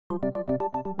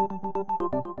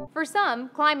For some,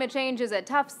 climate change is a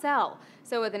tough sell.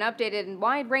 So with an updated and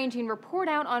wide-ranging report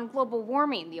out on global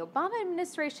warming, the Obama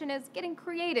administration is getting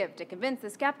creative to convince the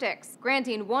skeptics,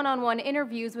 granting one-on-one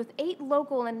interviews with 8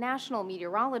 local and national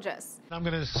meteorologists. I'm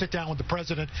going to sit down with the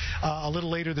president a little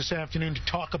later this afternoon to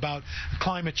talk about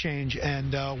climate change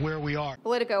and where we are.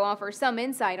 Politico offers some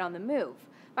insight on the move.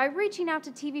 By reaching out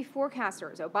to TV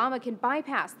forecasters, Obama can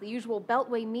bypass the usual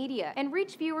Beltway media and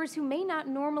reach viewers who may not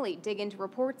normally dig into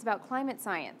reports about climate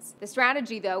science. The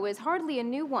strategy, though, is hardly a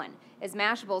new one. As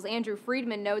Mashable's Andrew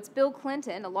Friedman notes, Bill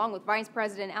Clinton, along with Vice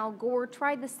President Al Gore,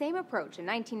 tried the same approach in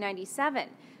 1997.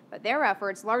 But their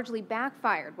efforts largely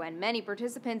backfired when many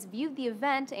participants viewed the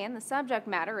event and the subject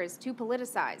matter as too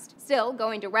politicized. Still,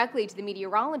 going directly to the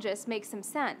meteorologists makes some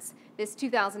sense. This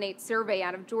 2008 survey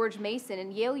out of George Mason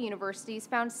and Yale universities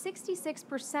found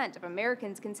 66% of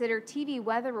Americans consider TV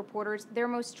weather reporters their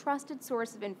most trusted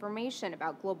source of information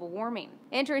about global warming.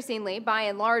 Interestingly, by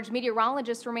and large,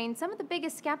 meteorologists remain some of the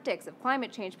biggest skeptics of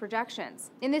climate change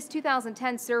projections. In this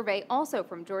 2010 survey, also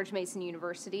from George Mason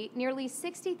University, nearly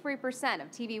 63%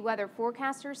 of TV weather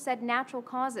forecasters said natural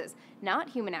causes, not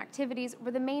human activities,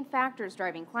 were the main factors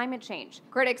driving climate change.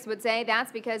 Critics would say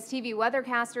that's because TV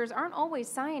weathercasters aren't always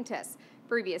scientists.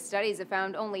 Previous studies have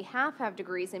found only half have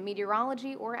degrees in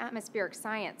meteorology or atmospheric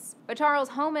science. But Charles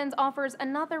Homans offers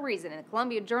another reason in the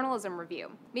Columbia Journalism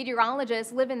Review.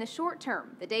 Meteorologists live in the short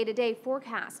term, the day-to-day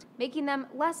forecast, making them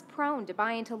less prone to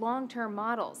buy into long-term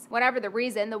models. Whatever the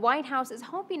reason, the White House is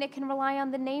hoping it can rely on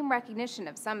the name recognition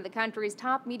of some of the country's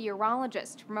top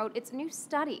meteorologists to promote its new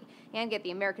study and get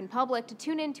the American public to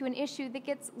tune into an issue that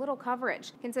gets little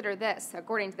coverage. Consider this,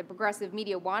 according to the progressive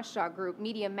media watchdog group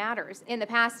Media Matters. In the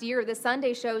past year, the Sunday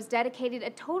shows dedicated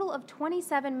a total of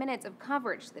 27 minutes of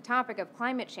coverage to the topic of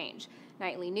climate change.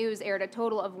 Nightly news aired a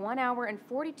total of 1 hour and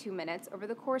 42 minutes over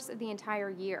the course of the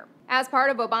entire year. As part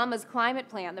of Obama's climate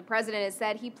plan, the president has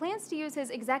said he plans to use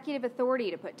his executive authority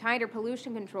to put tighter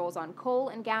pollution controls on coal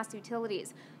and gas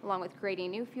utilities, along with creating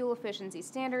new fuel efficiency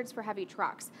standards for heavy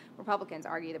trucks. Republicans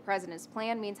argue the president's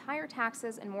plan means higher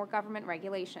taxes and more government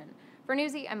regulation. For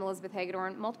Newsy, I'm Elizabeth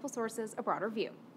Hagedorn, multiple sources, a broader view.